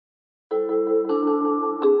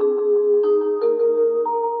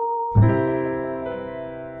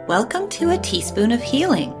Welcome to A Teaspoon of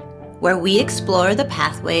Healing, where we explore the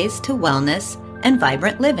pathways to wellness and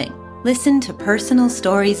vibrant living. Listen to personal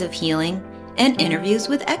stories of healing and interviews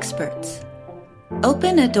with experts.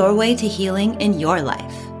 Open a doorway to healing in your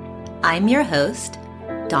life. I'm your host,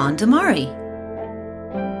 Dawn Damari.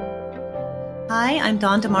 Hi, I'm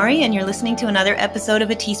Dawn Damari, and you're listening to another episode of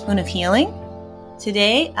A Teaspoon of Healing.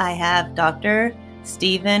 Today, I have Dr.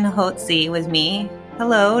 Stephen Hotze with me.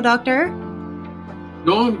 Hello, Doctor.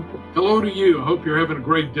 Dawn, hello to you. I hope you're having a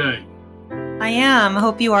great day. I am.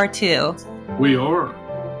 Hope you are too. We are.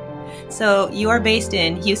 So you are based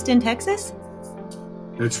in Houston, Texas?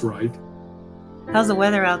 That's right. How's the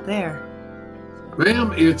weather out there?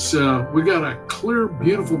 Ma'am, it's we got a clear,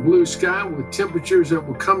 beautiful blue sky with temperatures that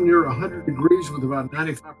will come near 100 degrees with about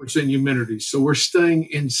 95% humidity. So we're staying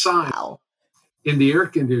inside in the air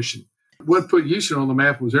conditioning. What put Houston on the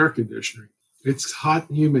map was air conditioning. It's hot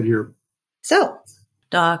and humid here. So,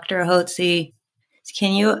 Dr. Hotze,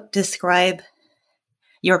 can you describe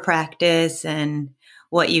your practice and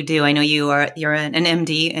what you do? I know you're an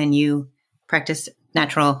MD and you practice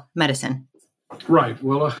natural medicine. Right.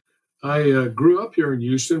 Well, I grew up here in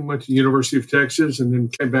Houston, went to the University of Texas, and then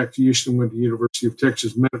came back to Houston, went to the University of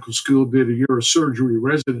Texas Medical School, did a year of surgery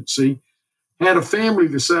residency, had a family,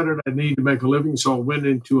 decided I needed to make a living, so I went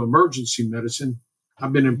into emergency medicine.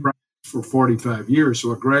 I've been in practice for 45 years,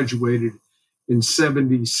 so I graduated in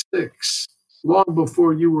 76, long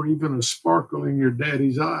before you were even a sparkle in your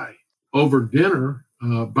daddy's eye. Over dinner,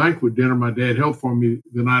 banquet dinner my dad held for me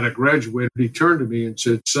the night I graduated, he turned to me and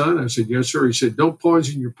said, "Son," I said, "Yes, sir." He said, "Don't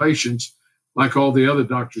poison your patients like all the other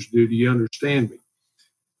doctors do. Do you understand me?"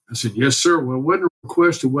 I said, "Yes, sir." Well, it wasn't a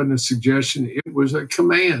request, it wasn't a suggestion, it was a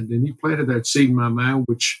command. And he planted that seed in my mind,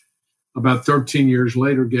 which about 13 years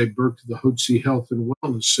later gave birth to the Hotze Health and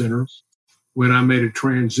Wellness Center, when I made a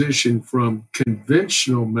transition from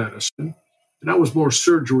conventional medicine, and I was more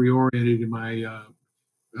surgery-oriented in my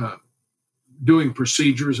doing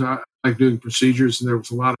procedures. I like doing procedures, and there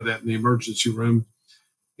was a lot of that in the emergency room.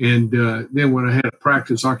 And then when I had a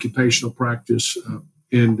practice, occupational practice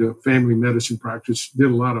and family medicine practice,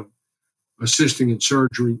 did a lot of assisting in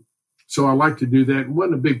surgery. So I like to do that. And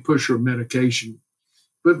wasn't a big pusher of medication.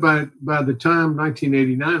 But by the time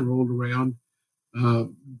 1989 rolled around,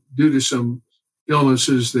 due to some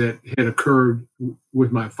illnesses that had occurred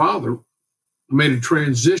with my father, I made a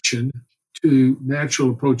transition to natural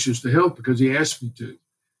approaches to health because he asked me to. He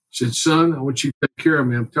said, "Son, I want you to take care of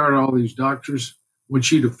me. I'm tired of all these doctors. I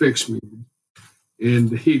want you to fix me."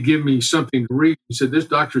 And he'd give me something to read. He said, "This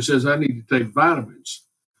doctor says I need to take vitamins.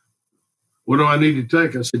 What do I need to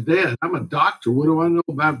take?" I said, "Dad, I'm a doctor. What do I know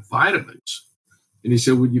about vitamins?" And he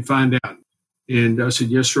said, "Would you find out?" And I said,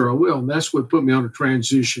 "Yes, sir, I will." And that's what put me on a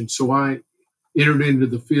transition. So I entered into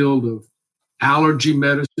the field of allergy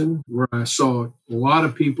medicine, where I saw a lot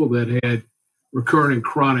of people that had recurrent and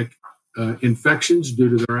chronic infections due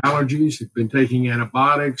to their allergies, had been taking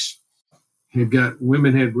antibiotics,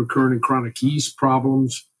 women had recurrent and chronic yeast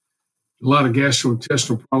problems, a lot of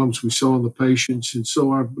gastrointestinal problems we saw in the patients. And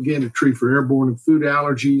so I began to treat for airborne and food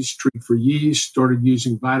allergies, treat for yeast, started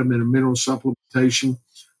using vitamin and mineral supplementation.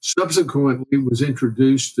 Subsequently was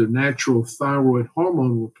introduced to natural thyroid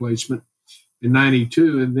hormone replacement in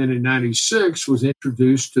 92, and then in 96 was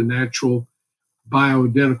introduced to natural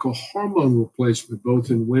bioidentical hormone replacement, both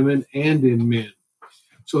in women and in men.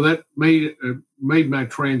 So that made my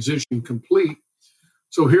transition complete.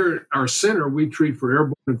 So here at our center, we treat for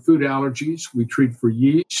airborne and food allergies. We treat for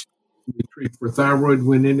yeast. We treat for thyroid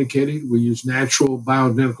when indicated. We use natural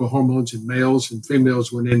bioidentical hormones in males and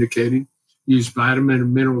females when indicated. Use vitamin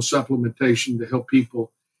and mineral supplementation to help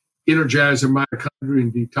people energize their mitochondria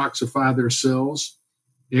and detoxify their cells.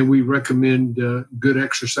 And we recommend a good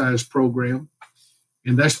exercise program.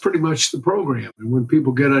 And that's pretty much the program. And when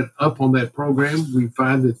people get up on that program, we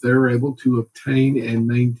find that they're able to obtain and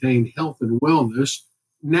maintain health and wellness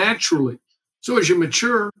naturally. So as you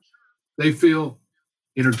mature, they feel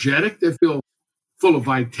energetic, they feel full of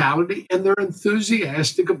vitality, and they're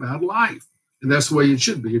enthusiastic about life. And that's the way it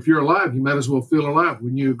should be. If you're alive, you might as well feel alive.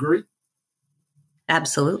 Wouldn't you agree?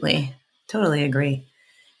 Absolutely. Totally agree.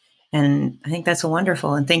 And I think that's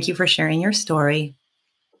wonderful. And thank you for sharing your story.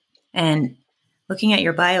 And looking at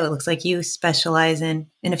your bio, it looks like you specialize in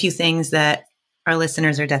a few things that our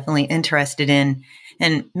listeners are definitely interested in.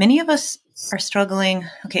 And many of us are struggling.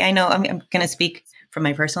 Okay, I know I'm going to speak from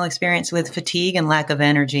my personal experience with fatigue and lack of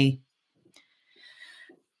energy.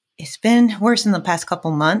 It's been worse in the past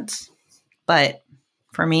couple months, but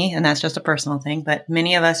for me, and that's just a personal thing, but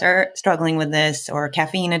many of us are struggling with this, or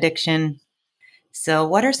caffeine addiction. So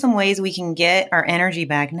what are some ways we can get our energy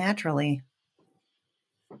back naturally?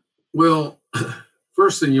 Well,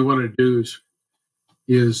 first thing you want to do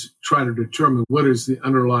is try to determine what is the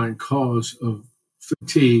underlying cause of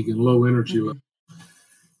fatigue and low energy level.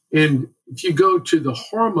 And if you go to the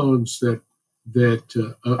hormones that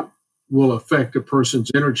will affect a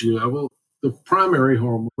person's energy level, the primary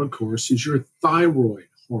hormone, of course, is your thyroid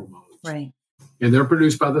hormones. Right. And they're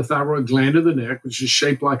produced by the thyroid gland of the neck, which is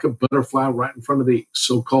shaped like a butterfly right in front of the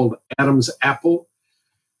so-called Adam's apple.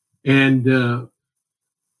 And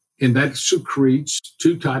that secretes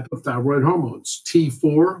two types of thyroid hormones,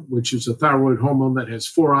 T4, which is a thyroid hormone that has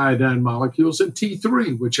 4 iodine molecules, and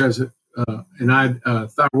T3, which has a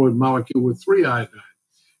thyroid molecule with 3 iodine.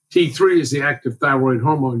 T3 is the active thyroid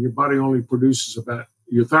hormone. Your body only produces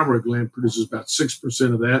your thyroid gland produces about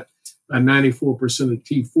 6% of that, about 94% of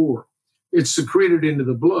T4. It's secreted into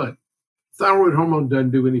the blood. Thyroid hormone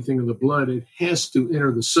doesn't do anything in the blood. It has to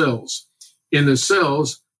enter the cells. In the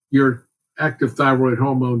cells, your active thyroid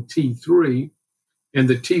hormone T3 and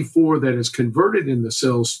the T4 that is converted in the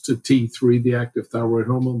cells to T3, the active thyroid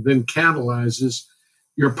hormone, then catalyzes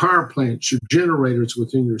your power plants, your generators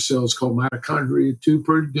within your cells called mitochondria to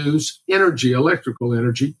produce energy, electrical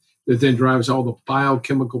energy, that then drives all the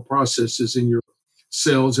biochemical processes in your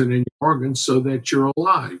cells and in your organs so that you're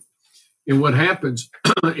alive. And what happens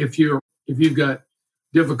if you've got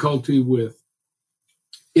difficulty with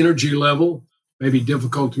energy level, maybe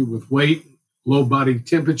difficulty with weight, low body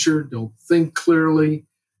temperature, don't think clearly,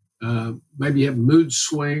 maybe you have mood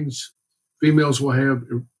swings. Females will have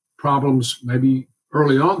problems, maybe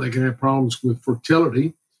early on, they can have problems with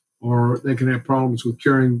fertility, or they can have problems with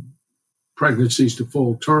carrying pregnancies to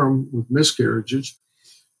full term with miscarriages.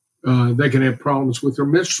 They can have problems with their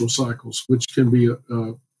menstrual cycles, which can be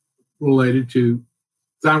related to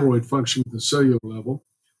thyroid function at the cellular level.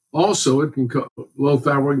 Also, low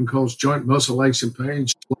thyroid can cause joint muscle aches and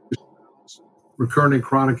pains, recurring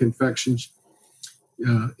chronic infections.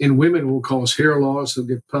 In women, it will cause hair loss. They'll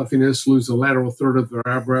get puffiness, lose the lateral third of their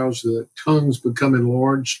eyebrows, the tongues become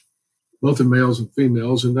enlarged, both in males and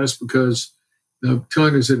females. And that's because the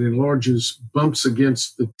tongue, as it enlarges, bumps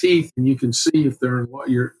against the teeth. And you can see if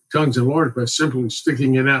your tongue's enlarged by simply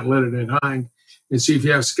sticking it out and letting it hang and see if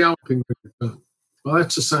you have scalping on your tongue. Well,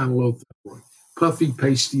 that's a sign of low thyroid. Puffy,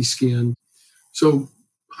 pasty skin. So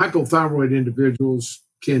hypothyroid individuals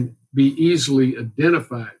can be easily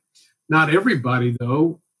identified. Not everybody,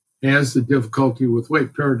 though, has the difficulty with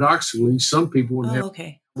weight. Paradoxically, some people when they have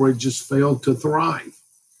thyroid just fail to thrive.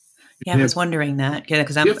 Yeah, I was wondering that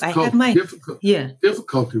because I had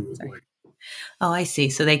difficulty with weight. Oh, I see.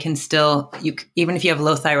 So they can still, even if you have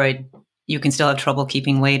low thyroid, you can still have trouble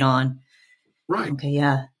keeping weight on. Right. Okay,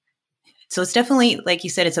 yeah. So it's definitely, like you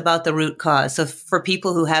said, it's about the root cause. So for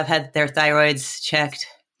people who have had their thyroids checked,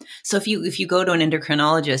 so if you go to an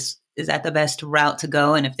endocrinologist, is that the best route to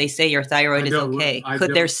go? And if they say your thyroid is okay,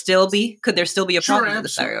 could there still be a problem with the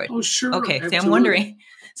thyroid? Oh, sure. Okay, absolutely. so I'm wondering.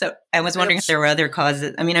 So I was wondering if there were other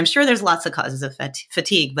causes. I mean, I'm sure there's lots of causes of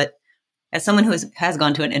fatigue, but as someone who has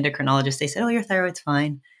gone to an endocrinologist, they said, "Oh, your thyroid's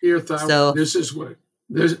fine." Your thyroid. This is what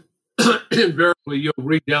there's. Invariably, you'll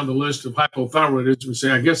read down the list of hypothyroidism and say,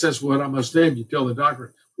 "I guess that's what I must have." You tell the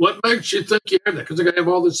doctor, "What makes you think you have that?" Because I have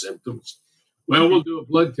all the symptoms. Well, we'll do a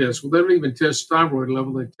blood test. Well, they don't even test thyroid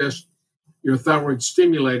level. They test your thyroid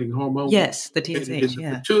stimulating hormone. Yes, the TSH,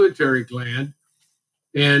 the pituitary gland.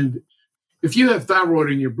 And if you have thyroid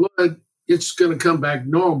in your blood, it's going to come back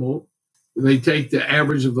normal. They take the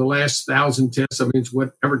average of the last 1,000 tests. I mean, it's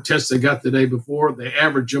whatever tests they got the day before, they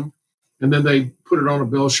average them, and then they put it on a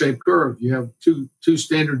bell-shaped curve. You have two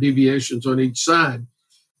standard deviations on each side,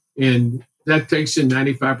 and that takes in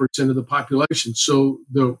 95% of the population. So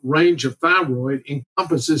the range of thyroid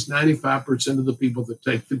encompasses 95% of the people that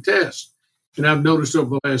take the test. And I've noticed over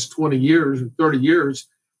the last 20 years and 30 years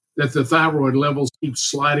that the thyroid levels keep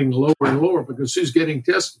sliding lower and lower because who's getting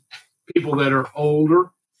tested? People that are older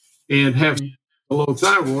and have low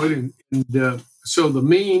thyroid. And so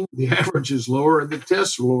the average is lower and the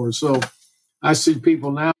tests are lower. So I see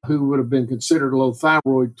people now who would have been considered low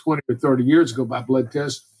thyroid 20 or 30 years ago by blood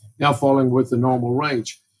tests now falling with the normal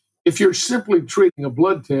range. If you're simply treating a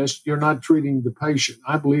blood test, you're not treating the patient.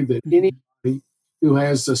 I believe that anybody who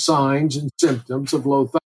has the signs and symptoms of low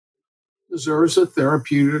thyroid deserves a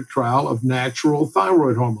therapeutic trial of natural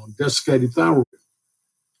thyroid hormone, desiccated thyroid,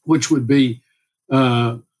 which would be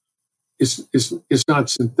it's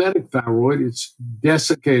not synthetic thyroid, it's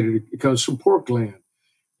desiccated. It comes from pork land,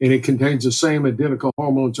 and it contains the same identical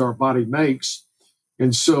hormones our body makes.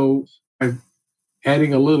 And so by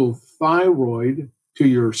adding a little thyroid to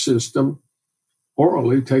your system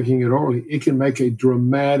taking it orally, it can make a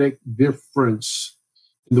dramatic difference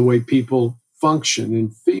in the way people function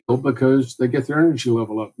and feel because they get their energy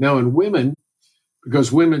level up. Now, in women,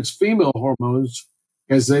 because women's female hormones,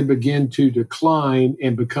 as they begin to decline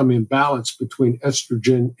and become imbalanced between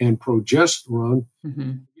estrogen and progesterone,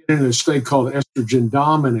 get in a state called estrogen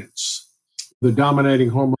dominance. The dominating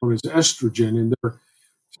hormone is estrogen, and their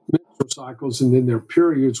menstrual cycles and then their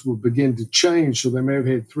periods will begin to change. So they may have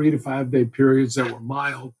had 3 to 5 day periods that were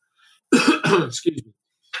mild. Excuse me.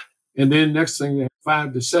 And then next thing, they have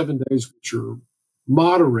 5 to 7 days, which are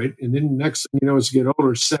moderate. And then next thing you know, as you get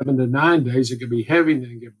older, 7 to 9 days, it can be heavy. And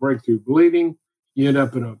then you get breakthrough bleeding. You end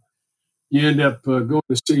up going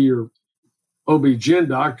to see your OB-GYN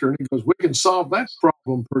doctor, and he goes, we can solve that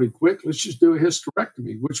problem pretty quick. Let's just do a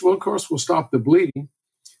hysterectomy, which will, of course, will stop the bleeding.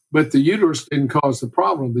 But the uterus didn't cause the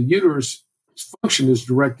problem. The uterus function is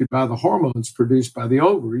directed by the hormones produced by the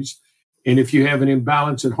ovaries. And if you have an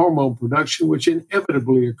imbalance in hormone production, which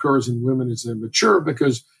inevitably occurs in women as they mature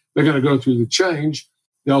because they're going to go through the change,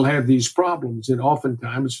 they'll have these problems. And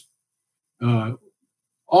oftentimes,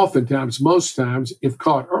 most times, if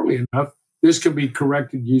caught early enough, this can be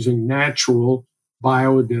corrected using natural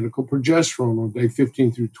bioidentical progesterone on day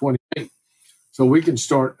 15 through 28. So we can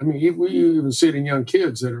start. I mean, we even see it in young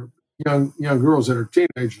kids that are young girls that are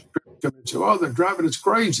teenagers come and say, "Oh, they're driving us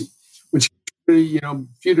crazy," which a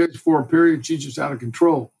few days before a period, she's just out of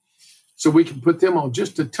control. So we can put them on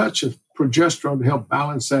just a touch of progesterone to help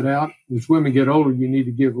balance that out. As women get older, you need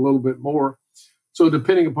to give a little bit more. So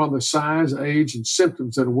depending upon the size, age, and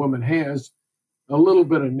symptoms that a woman has, a little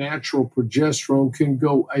bit of natural progesterone can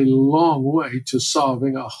go a long way to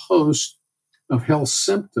solving a host of health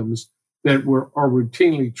symptoms that are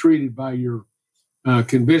routinely treated by your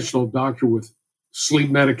conventional doctor with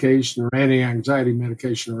sleep medication or anti-anxiety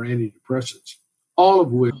medication or antidepressants, all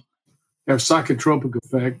of which have psychotropic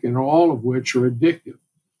effect and all of which are addictive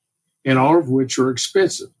and all of which are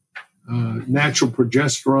expensive. Natural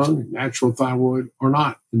progesterone and natural thyroid are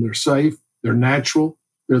not, and they're safe, they're natural,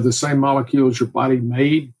 they're the same molecules your body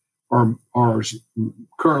made or are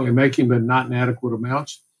currently making, but not in adequate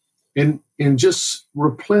amounts. And just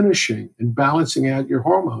replenishing and balancing out your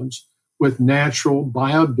hormones with natural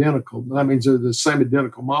bioidentical, that means they're the same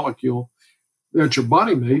identical molecule that your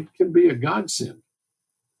body made, can be a godsend.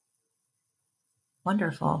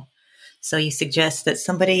 Wonderful. So you suggest that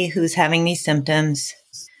somebody who's having these symptoms,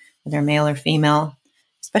 whether male or female,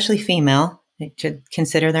 especially female, they should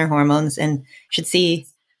consider their hormones and should see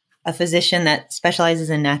a physician that specializes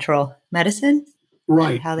in natural medicine.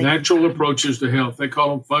 Right. Natural approaches to health. They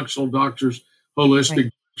call them functional doctors,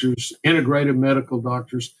 holistic doctors, integrative medical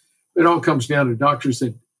doctors. It all comes down to doctors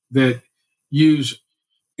that use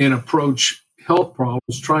and approach health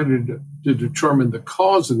problems, trying to determine the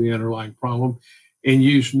cause of the underlying problem and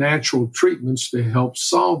use natural treatments to help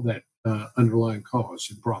solve that underlying cause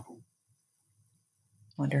and problem.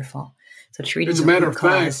 Wonderful. So treating as a matter of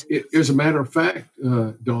fact,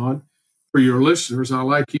 Dawn, for your listeners, I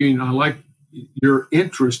like you and I like your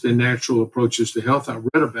interest in natural approaches to health. I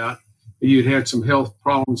read about you'd had some health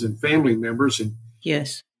problems in family members and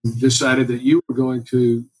decided that you were going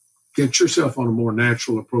to get yourself on a more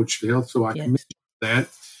natural approach to health. So I commend you for that.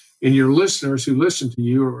 And your listeners who listen to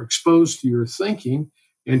you are exposed to your thinking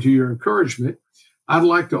and to your encouragement. I'd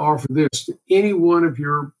like to offer this to any one of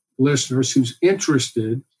your listeners who's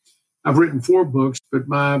interested. I've written 4 books, but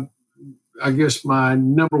I guess my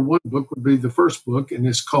number 1 book would be the first book, and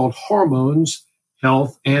it's called Hormones,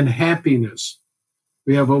 Health, and Happiness.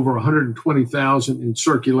 We have over 120,000 in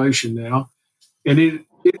circulation now, and it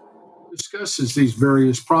discusses these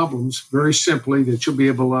various problems very simply that you'll be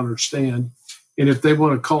able to understand. And if they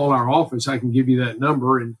want to call our office, I can give you that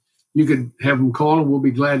number, and you can have them call, and we'll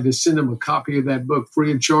be glad to send them a copy of that book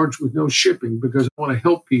free of charge with no shipping, because I want to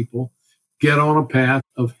help people get on a path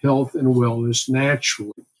of health and wellness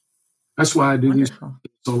naturally. That's why I do these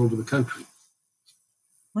all over the country.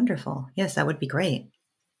 Wonderful. Yes, that would be great.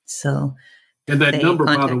 So, and that number,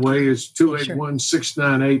 by the way, is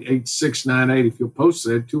 281-698-8698. If you'll post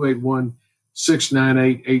that,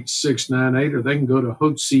 281-698-8698, or they can go to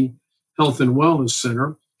Hotze Health and Wellness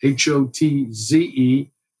Center, Hotze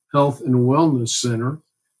Health and Wellness Center,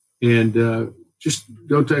 and just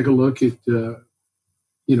go take a look at,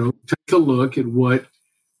 what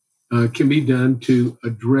can be done to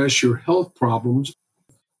address your health problems.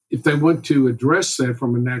 If they want to address that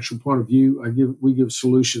from a natural point of view, we give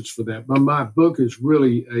solutions for that. But my book is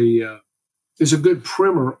really is a good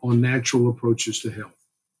primer on natural approaches to health.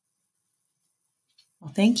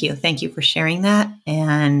 Well, thank you. Thank you for sharing that.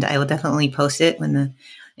 And I will definitely post it in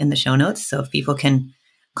the show notes, so if people can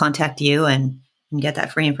contact you and get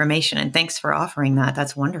that free information. And thanks for offering that.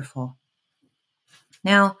 That's wonderful.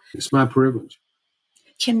 Now, It's my privilege.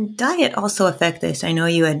 can diet also affect this? I know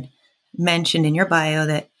you had mentioned in your bio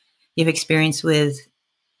that you've experienced with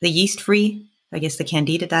the yeast-free, I guess the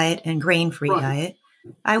candida diet, and grain-free diet.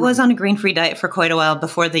 I was on a grain-free diet for quite a while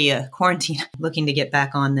before the quarantine, looking to get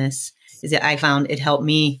back on this. I found it helped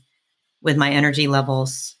me with my energy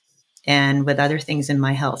levels and with other things in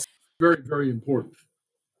my health. Very, very important.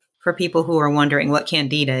 For people who are wondering what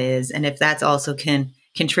candida is and if that's also can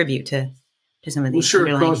contribute to some of these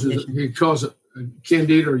underlying conditions. It causes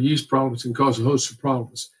candida or yeast problems can cause a host of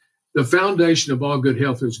problems. The foundation of all good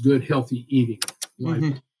health is good, healthy eating.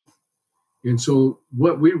 And so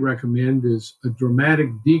what we recommend is a dramatic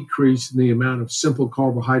decrease in the amount of simple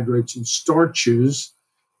carbohydrates and starches.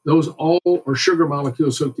 Those all are sugar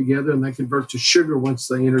molecules hooked together, and they convert to sugar once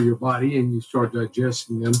they enter your body and you start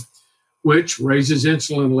digesting them, which raises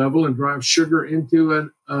insulin level and drives sugar into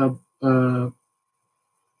a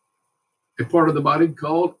part of the body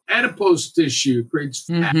called adipose tissue. It creates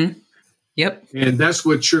fat. Yep. And that's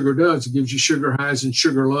what sugar does. It gives you sugar highs and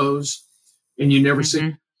sugar lows, and you never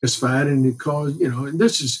seem satisfied. And it causes, and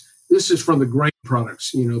this is from the grain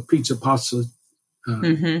products, pizza, pasta,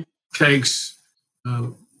 cakes,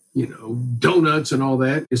 donuts and all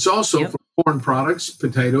that. It's also from corn products,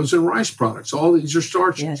 potatoes, and rice products. All these are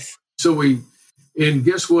starches. Yes. So and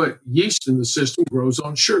guess what? Yeast in the system grows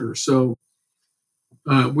on sugar. So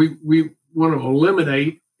we want to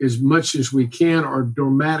eliminate as much as we can or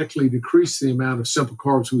dramatically decrease the amount of simple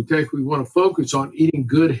carbs we take. We want to focus on eating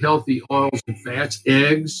good, healthy oils and fats,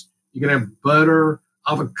 eggs. You can have butter,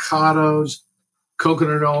 avocados,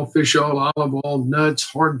 coconut oil, fish oil, olive oil, nuts,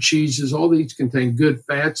 hard cheeses. All these contain good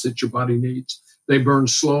fats that your body needs. They burn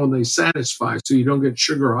slow and they satisfy, so you don't get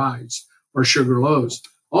sugar highs or sugar lows.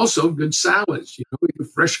 Also, good salads. Eat a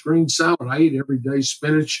fresh green salad. I eat every day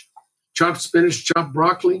chopped spinach, chopped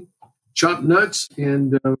broccoli, chopped nuts,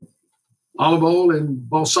 and olive oil and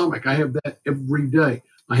balsamic. I have that every day.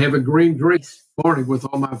 I have a green drink in the morning with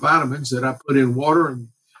all my vitamins that I put in water and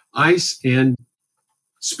ice and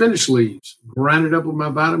spinach leaves. Grind it up with my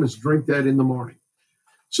vitamins, drink that in the morning.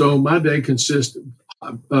 So my day consists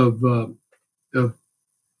of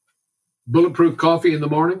bulletproof coffee in the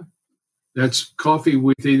morning. That's coffee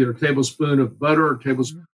with either a tablespoon of butter or a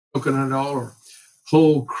tablespoon of coconut oil or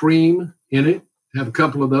whole cream in it. Have a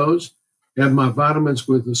couple of those. Have my vitamins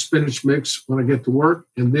with the spinach mix when I get to work.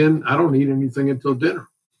 And then I don't eat anything until dinner.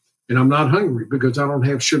 And I'm not hungry because I don't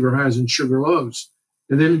have sugar highs and sugar lows.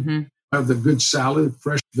 And then I have the good salad,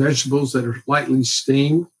 fresh vegetables that are lightly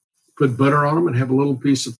steamed. Put butter on them and have a little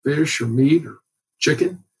piece of fish or meat or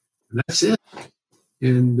chicken. And that's it.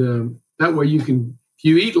 And that way if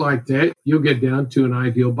you eat like that, you'll get down to an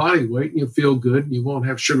ideal body weight and you'll feel good. And you won't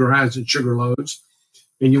have sugar highs and sugar lows.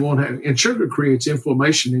 And sugar creates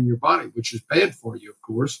inflammation in your body, which is bad for you, of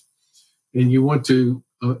course. And you want to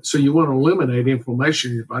eliminate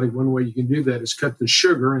inflammation in your body. One way you can do that is cut the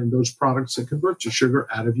sugar and those products that convert to sugar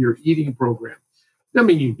out of your eating program. Doesn't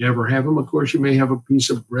mean you never have them. Of course, you may have a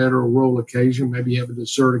piece of bread or a roll occasion, maybe you have a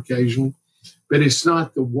dessert occasionally, but it's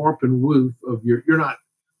not the warp and woof of you're not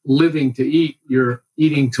living to eat, you're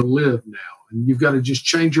eating to live now. And you've got to just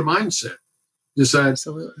change your mindset. Decide,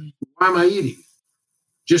 absolutely, why am I eating?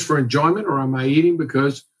 Just for enjoyment, or am I eating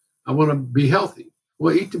because I want to be healthy?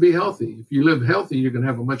 Well, eat to be healthy. If you live healthy, you're going to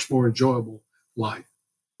have a much more enjoyable life.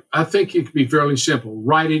 I think it can be fairly simple.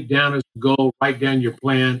 Write it down as a goal, write down your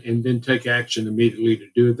plan, and then take action immediately to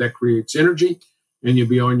do it. That creates energy, and you'll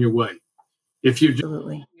be on your way. If you're just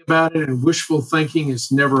thinking about it and wishful thinking,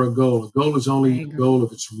 it's never a goal. A goal is only a goal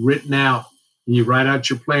if it's written out. And you write out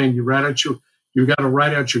your plan. You got to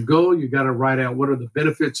write out your goal. You got to write out what are the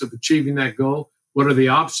benefits of achieving that goal. What are the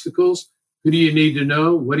obstacles? Who do you need to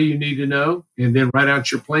know? What do you need to know? And then write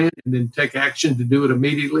out your plan and then take action to do it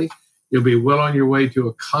immediately. You'll be well on your way to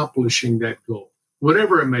accomplishing that goal,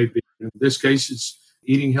 whatever it may be. In this case, it's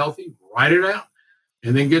eating healthy. Write it out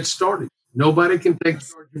and then get started. Nobody can take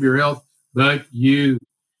charge of your health but you.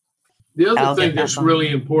 The other thing that's really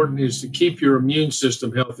important is to keep your immune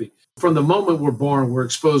system healthy. From the moment we're born, we're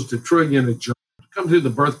exposed to trillions of germs. Come through the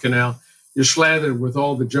birth canal, you're slathered with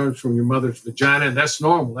all the germs from your mother's vagina, and that's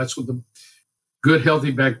normal. That's what the good,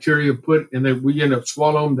 healthy bacteria put, and then we end up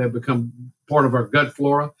swallowing them. They become part of our gut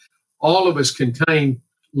flora. All of us contain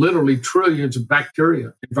literally trillions of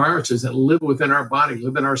bacteria and viruses that live within our body,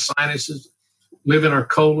 live in our sinuses, live in our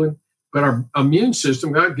colon. But our immune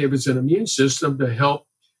system, God gave us an immune system to help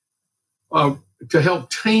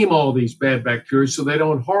tame all these bad bacteria so they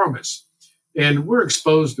don't harm us. And we're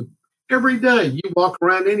exposed to every day. You walk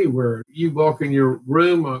around anywhere. You walk in your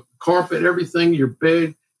room, a carpet, everything, your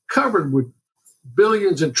bed, covered with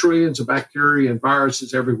billions and trillions of bacteria and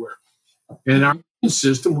viruses everywhere. And our immune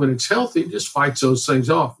system, when it's healthy, just fights those things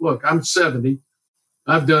off. Look, I'm 70.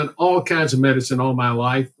 I've done all kinds of medicine all my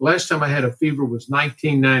life. Last time I had a fever was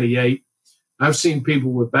 1998. I've seen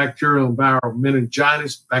people with bacterial and viral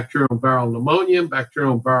meningitis, bacterial and viral pneumonia,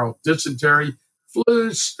 bacterial and viral dysentery,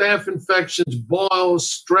 flus, staph infections, boils,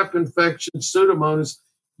 strep infections, pseudomonas,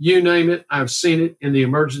 you name it. I've seen it in the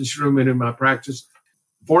emergency room and in my practice.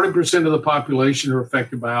 40% of the population are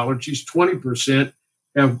affected by allergies. 20%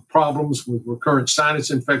 have problems with recurrent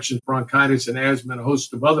sinus infections, bronchitis, and asthma, and a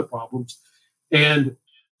host of other problems. And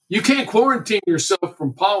you can't quarantine yourself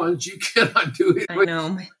from pollens. You cannot do it. I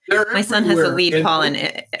know. My son has a lead pollen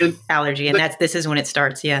allergy, and this is when it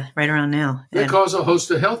starts. Yeah, right around now. They cause a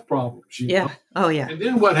host of health problems. Yeah. Know? Oh, yeah. And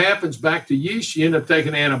then what happens back to yeast? You end up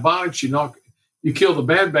taking antibiotics. You kill the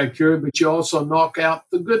bad bacteria, but you also knock out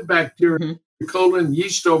the good bacteria. Mm-hmm. Your colon,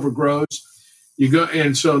 yeast overgrows.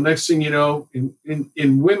 And so next thing you know,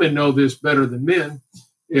 and women know this better than men,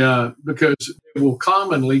 because they will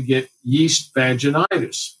commonly get yeast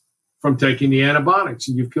vaginitis from taking the antibiotics,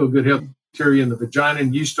 and you've killed good healthy bacteria in the vagina,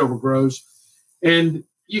 and yeast overgrows. And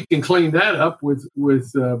you can clean that up with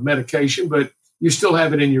medication, but you still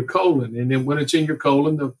have it in your colon. And then when it's in your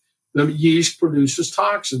colon, the yeast produces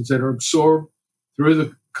toxins that are absorbed through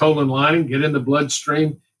the colon lining, get in the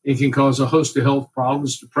bloodstream. It can cause a host of health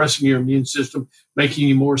problems, depressing your immune system, making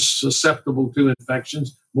you more susceptible to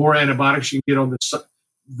infections, more antibiotics. You can get on this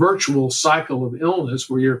virtual cycle of illness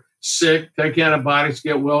where you're sick, take antibiotics,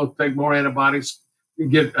 get well, take more antibiotics,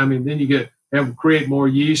 create more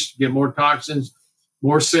yeast, get more toxins,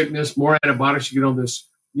 more sickness, more antibiotics. You get on this,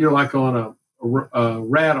 you're like on a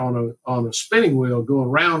rat on a spinning wheel going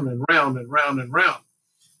round and round and round and round.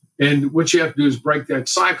 And what you have to do is break that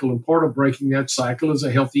cycle. And part of breaking that cycle is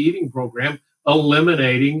a healthy eating program,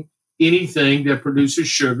 eliminating anything that produces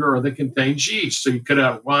sugar or that contains yeast. So you cut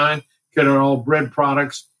out wine, cut out all bread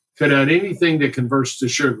products, cut out anything that converts to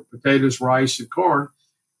sugar, potatoes, rice, and corn,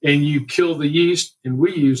 and you kill the yeast. And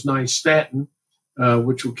we use nystatin,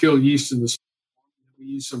 which will kill yeast in the stomach. We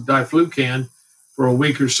use some diflucan for a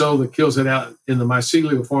week or so that kills it out in the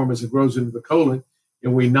mycelial form as it grows into the colon,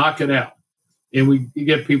 and we knock it out. And you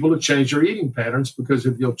get people to change their eating patterns, because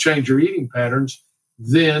if you'll change your eating patterns,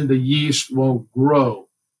 then the yeast won't grow,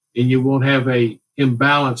 and you won't have a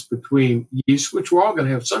imbalance between yeast, which we're all going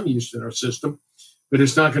to have some yeast in our system, but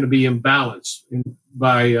it's not going to be imbalanced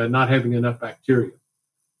by not having enough bacteria.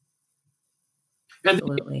 And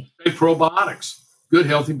Absolutely. Probiotics, good,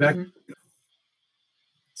 healthy bacteria. Mm-hmm.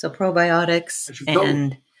 So probiotics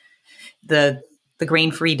and the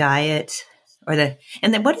grain-free diet,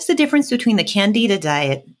 and then what is the difference between the candida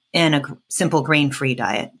diet and a simple grain-free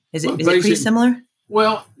diet? Is it pretty similar?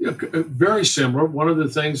 Well, very similar. One of the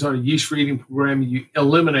things on a yeast-free eating program, you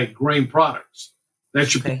eliminate grain products.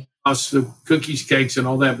 That's your the cookies, cakes, and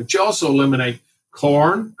all that. But you also eliminate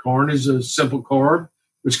corn. Corn is a simple carb,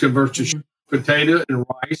 which converts to sugar, potato and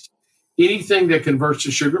rice. Anything that converts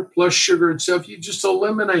to sugar, plus sugar itself, you just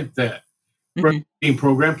eliminate that. Eating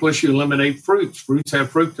program, plus you eliminate fruits. Fruits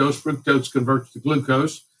have fructose. Fructose converts to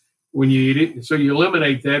glucose when you eat it. So you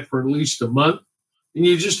eliminate that for at least a month, and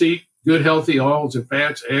you just eat good, healthy oils and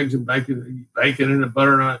fats, eggs and bacon and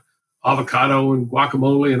butter and avocado and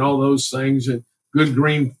guacamole and all those things, and good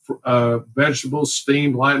green vegetables,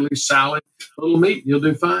 steamed lightly, salad, a little meat, you'll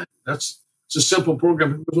do fine. It's a simple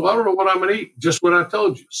program. People say, well, I don't know what I'm going to eat. Just what I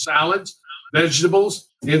told you: salads, vegetables,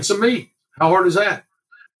 and some meat. How hard is that?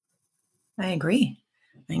 I agree.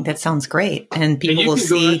 I think that sounds great. And people will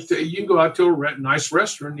see. You can go out to a nice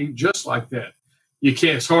restaurant and eat just like that. You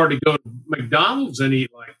can't. It's hard to go to McDonald's and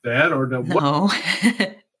eat like that, or to no.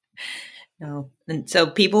 No. And so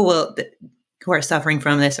people who are suffering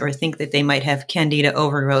from this or think that they might have candida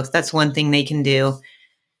overgrowth, that's one thing they can do.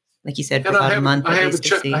 Like you said, for about a month. I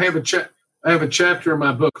have a chapter in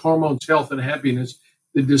my book, Hormones, Health, and Happiness,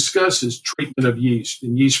 that discusses treatment of yeast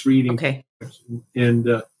and yeast-free eating,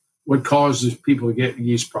 and what causes people to get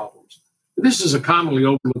yeast problems. This is a commonly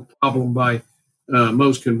overlooked problem by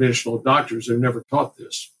most conventional doctors. They've never taught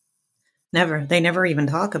this. Never. They never even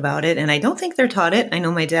talk about it. And I don't think they're taught it. I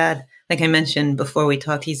know my dad, like I mentioned before we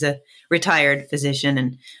talked, he's a retired physician,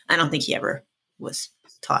 and I don't think he ever was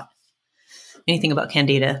taught anything about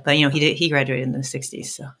candida. But, he graduated in the 60s,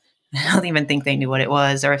 so I don't even think they knew what it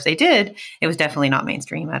was. Or if they did, it was definitely not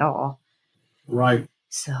mainstream at all. Right.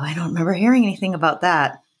 So I don't remember hearing anything about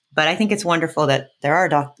that. But I think it's wonderful that there are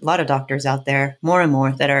a lot of doctors out there, more and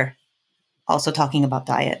more, that are also talking about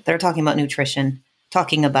diet. They're talking about nutrition,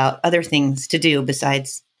 talking about other things to do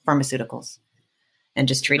besides pharmaceuticals. and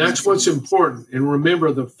just treating. That's what's important. And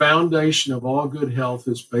remember, the foundation of all good health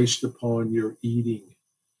is based upon your eating.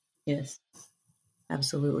 Yes,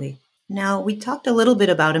 absolutely. Now, we talked a little bit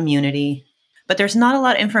about immunity, but there's not a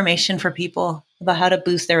lot of information for people about how to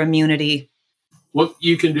boost their immunity. What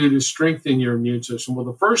you can do to strengthen your immune system. Well,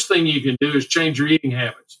 the first thing you can do is change your eating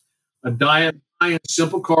habits. A diet high in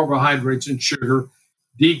simple carbohydrates and sugar,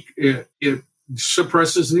 it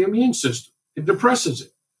suppresses the immune system. It depresses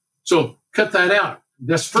it. So cut that out.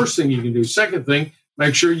 That's the first thing you can do. Second thing,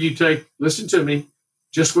 make sure you take, listen to me,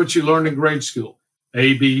 just what you learned in grade school.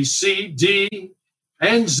 A, B, C, D,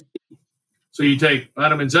 and Z. So you take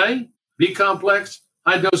vitamins A, B complex,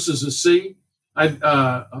 high doses of C,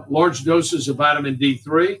 large doses of vitamin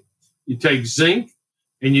D3. You take zinc,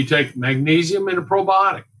 and you take magnesium and a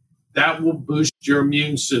probiotic. That will boost your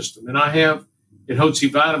immune system. And I have at Hotze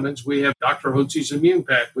Vitamins, we have Dr. Hotze's Immune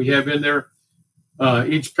Pack. We have in there,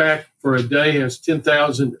 each pack for a day has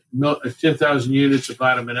 10,000 units of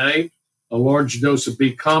vitamin A, a large dose of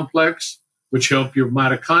B complex, which help your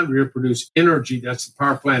mitochondria produce energy. That's the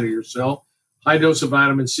power plant of your cell. High dose of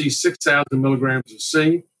vitamin C, 6,000 milligrams of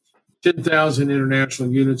C, 10,000 international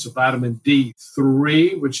units of vitamin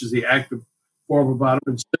D3, which is the active form of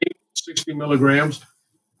vitamin C, 60 milligrams.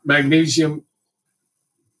 Magnesium,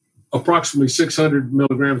 approximately 600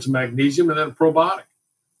 milligrams of magnesium, and then a probiotic.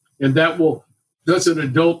 And that's an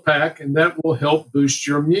adult pack, and that will help boost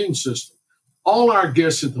your immune system. All our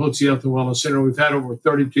guests at the Hotze Health and Wellness Center, we've had over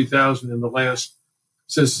 32,000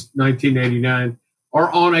 since 1989,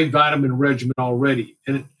 are on a vitamin regimen already.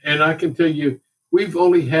 And I can tell you, we've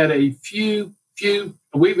only had a few,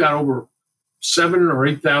 we've got over 7,000 or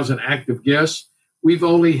 8,000 active guests. We've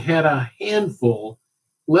only had a handful,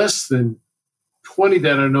 less than 20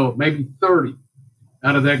 that I know of, maybe 30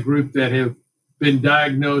 out of that group that have been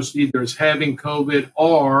diagnosed either as having COVID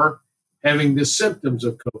or having the symptoms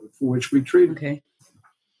of COVID for which we treat. Okay.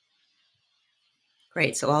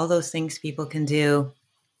 Great. So all those things people can do.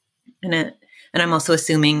 And I'm also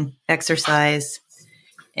assuming exercise.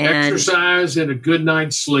 Exercise and a good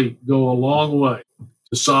night's sleep go a long way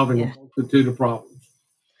to solving a multitude of problems.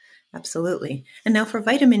 Absolutely. And now for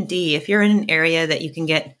vitamin D, if you're in an area that you can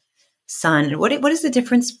get sun, what is the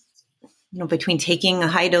difference, between taking a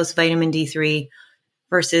high dose vitamin D3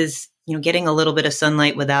 versus, getting a little bit of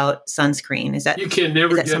sunlight without sunscreen? Is that you can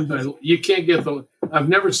never get that? You can't get the. I've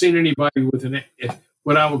never seen anybody with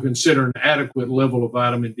what I would consider an adequate level of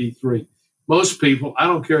vitamin D3. Most people, I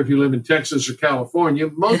don't care if you live in Texas or California,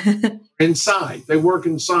 most are inside. They work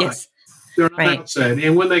inside. Yes. They're not outside.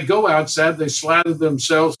 And when they go outside, they slather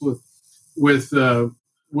themselves with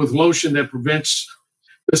lotion that prevents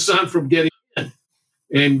the sun from getting in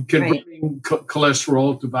and converting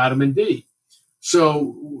cholesterol to vitamin D.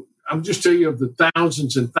 So I'm just telling you, of the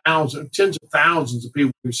thousands and thousands, tens of thousands of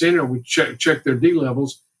people we've seen here, we check their D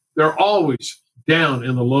levels. They're always down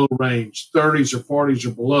in the low range, 30s or 40s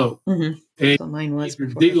or below. Mm-hmm. And so mine was your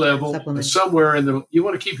D level somewhere you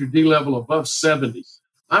want to keep your D level above 70.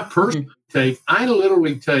 I personally I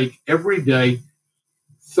literally take every day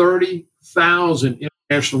 30,000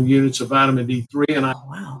 international units of vitamin D3,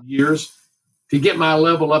 and years to get my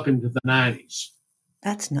level up into the 90s.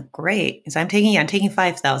 That's not great. So I'm taking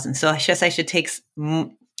 5,000. So I guess I should take a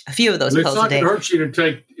few of those pills a day. It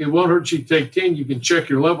won't hurt you to take 10. You can check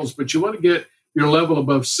your levels, but you want to get your level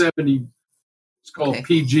above 70. It's called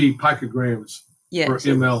PG, picograms per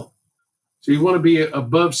ml. So you want to be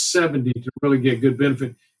above 70 to really get good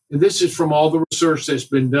benefit. And this is from all the research that's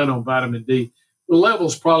been done on vitamin D. The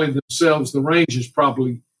levels probably themselves, the range is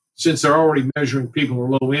probably, since they're already measuring people are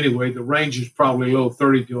low anyway, the range is probably low,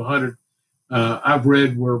 30 to 100. I've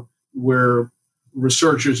read where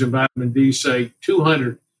researchers in vitamin D say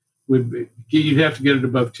 200 you'd have to get it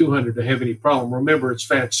above 200 to have any problem. Remember, it's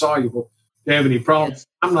fat soluble to have any problems. Yes.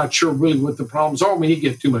 I'm not sure really what the problems are when you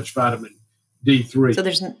get too much vitamin D3. So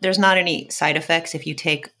there's not any side effects if you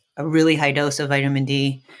take a really high dose of vitamin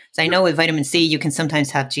D. So I know with vitamin C, you can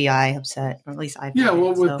sometimes have GI upset, or at least I've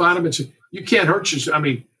with vitamin C, you can't hurt yourself. I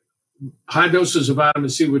mean, high doses of vitamin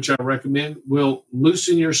C, which I recommend, will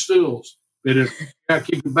loosen your stools. But if you got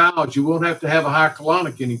to keep your bowels, you won't have to have a high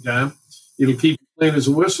colonic anytime. It'll keep you clean as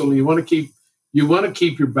a whistle. And you want to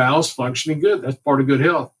keep your bowels functioning good. That's part of good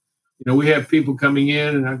health. We have people coming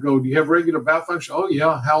in, and I go, "Do you have regular bowel function?" "Oh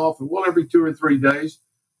yeah." "How often?" "Well, every 2 or 3 days."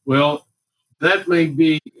 Well, that may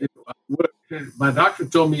be what my doctor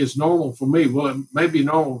told me is normal for me. Well, it may be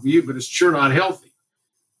normal for you, but it's sure not healthy.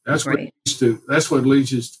 That's what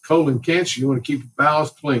leads to colon cancer. You want to keep your bowels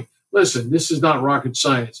clean. Listen, this is not rocket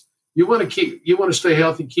science. You want to stay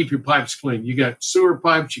healthy, keep your pipes clean. You got sewer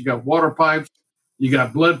pipes, you got water pipes, You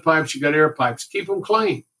got blood pipes, you got air pipes. Keep them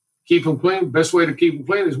clean. Keep them clean. Best way to keep them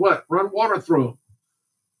clean is what? Run water through them.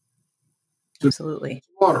 Absolutely.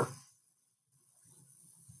 Water.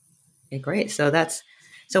 Okay, great. So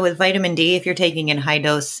with vitamin D, if you're taking in high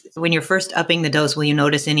dose, when you're first upping the dose, will you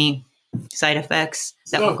notice any side effects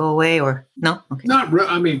that will go away or no? Okay. Not really.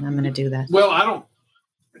 I mean, I'm going to do that. Well,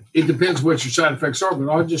 it depends what your side effects are,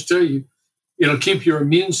 but I'll just tell you, it'll keep your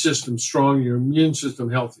immune system strong, your immune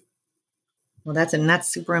system healthy. Well,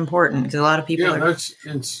 that's super important because a lot of people are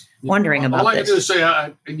wondering about this. All I can do is say,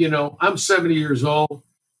 I'm 70 years old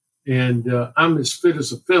and I'm as fit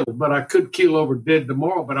as a fiddle, but I could keel over dead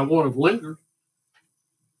tomorrow, but I won't have lingered.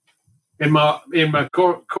 And my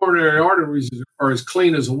coronary arteries are as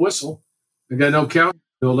clean as a whistle. I got no calcium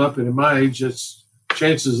buildup, and at my age,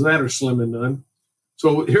 chances of that are slim and none.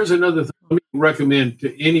 So here's another thing I recommend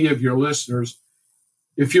to any of your listeners.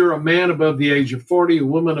 If you're a man above the age of 40, a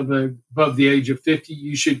woman above the age of 50,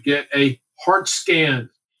 you should get a heart scan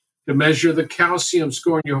to measure the calcium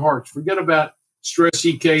score in your heart. Forget about stress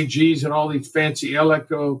EKGs and all these fancy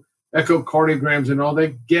echocardiograms and all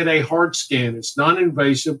that. Get a heart scan. It's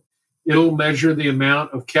non-invasive. It'll measure the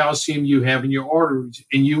amount of calcium you have in your arteries,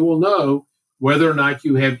 and you will know whether or not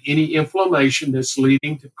you have any inflammation that's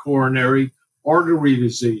leading to coronary artery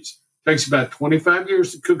disease. It takes about 25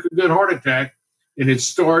 years to cook a good heart attack, and it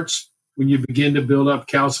starts when you begin to build up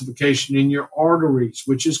calcification in your arteries,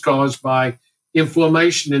 which is caused by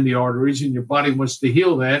inflammation in the arteries, and your body wants to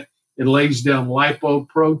heal that. It lays down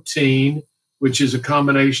lipoprotein, which is a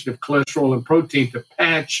combination of cholesterol and protein to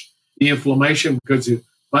patch the inflammation because the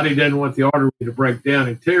body doesn't want the artery to break down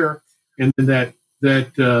and tear. And then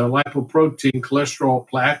that lipoprotein cholesterol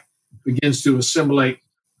plaque begins to assimilate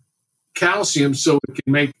calcium so it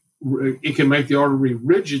can make the artery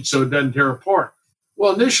rigid so it doesn't tear apart.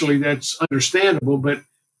 Well, initially that's understandable, but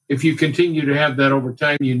if you continue to have that over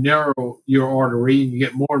time, you narrow your artery and you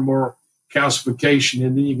get more and more calcification,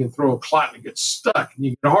 and then you can throw a clot and it gets stuck and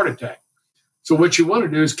you get a heart attack. So what you want to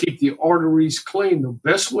do is keep the arteries clean. The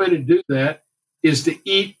best way to do that is to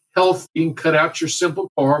eat healthy and cut out your simple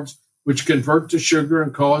carbs, which convert to sugar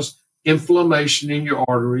and cause inflammation in your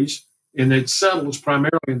arteries. And it settles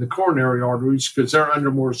primarily in the coronary arteries because they're under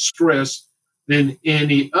more stress than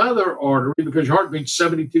any other artery because your heart beats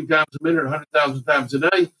 72 times a minute, 100,000 times a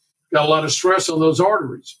day. Got a lot of stress on those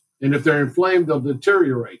arteries. And if they're inflamed, they'll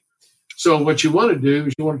deteriorate. So what you want to do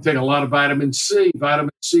is you want to take a lot of vitamin C.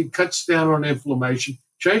 Vitamin C cuts down on inflammation.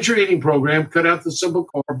 Change your eating program, cut out the simple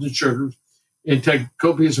carbs and sugars, and take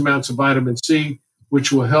copious amounts of vitamin C,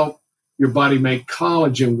 which will help your body make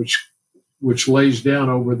collagen, which lays down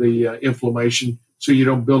over the inflammation so you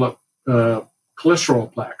don't build up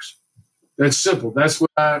cholesterol plaques. That's simple. That's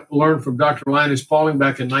what I learned from Dr. Linus Pauling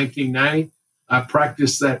back in 1990. I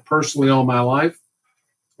practiced that personally all my life,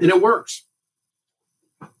 and it works.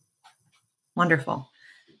 Wonderful.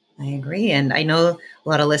 I agree. And I know a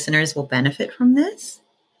lot of listeners will benefit from this.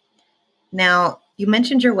 Now, you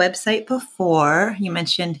mentioned your website before.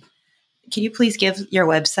 Can you please give your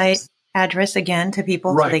website address again to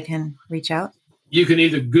people so they can reach out? You can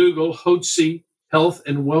either Google Hotze Health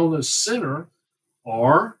and Wellness Center,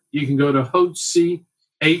 or you can go to Hotze,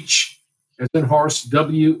 H as in horse,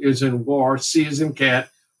 W as in war, C as in cat,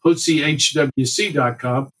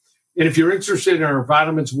 HotzeHWC.com. And if you're interested in our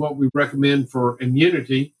vitamins, what we recommend for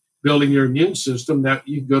immunity, building your immune system, that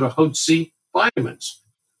you can go to Hotze Vitamins.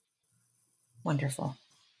 Wonderful.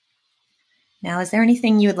 Now, is there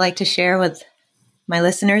anything you would like to share with my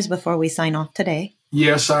listeners before we sign off today?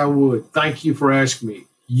 Yes, I would. Thank you for asking me.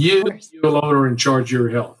 You alone are in charge of your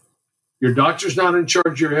health. Your doctor's not in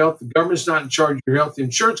charge of your health. The government's not in charge of your health. The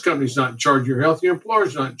insurance company's not in charge of your health. Your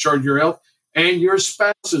employer's not in charge of your health. And your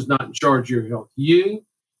spouse is not in charge of your health. You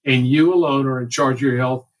and you alone are in charge of your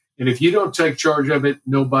health. And if you don't take charge of it,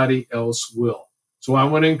 nobody else will. So I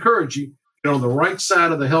want to encourage you, get on the right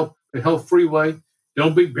side of the health freeway.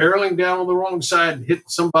 Don't be barreling down on the wrong side and hit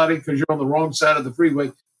somebody because you're on the wrong side of the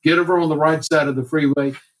freeway. Get over on the right side of the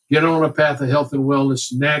freeway. Get on a path of health and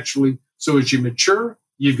wellness naturally. So as you mature,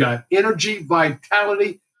 you've got energy,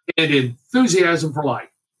 vitality, and enthusiasm for life.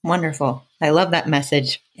 Wonderful. I love that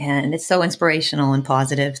message. And it's so inspirational and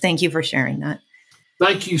positive. Thank you for sharing that.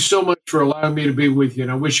 Thank you so much for allowing me to be with you.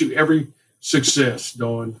 And I wish you every success,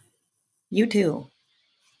 Dawn. You too.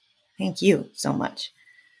 Thank you so much.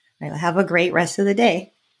 All right, have a great rest of the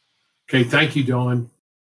day. Okay. Thank you, Dawn.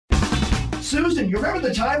 Susan, you remember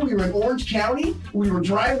the time we were in Orange County? We were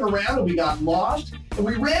driving around and we got lost, and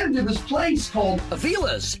we ran into this place called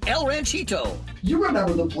Avila's El Ranchito. You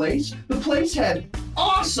remember the place? The place had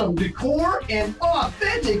awesome decor and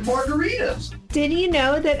authentic margaritas. Did you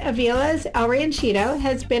know that Avila's El Ranchito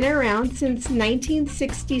has been around since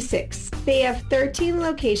 1966? They have 13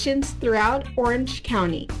 locations throughout Orange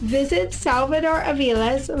County. Visit Salvador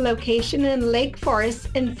Avila's location in Lake Forest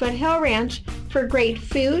and Foothill Ranch for great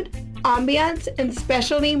food, ambiance, and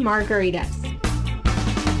specialty margaritas.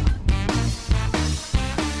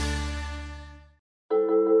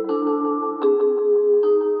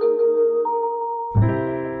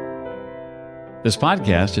 This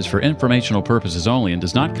podcast is for informational purposes only and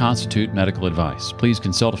does not constitute medical advice. Please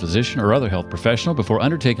consult a physician or other health professional before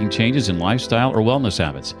undertaking changes in lifestyle or wellness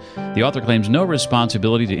habits. The author claims no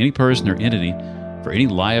responsibility to any person or entity for any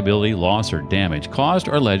liability, loss, or damage caused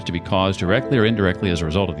or alleged to be caused directly or indirectly as a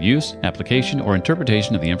result of use, application, or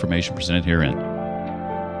interpretation of the information presented herein.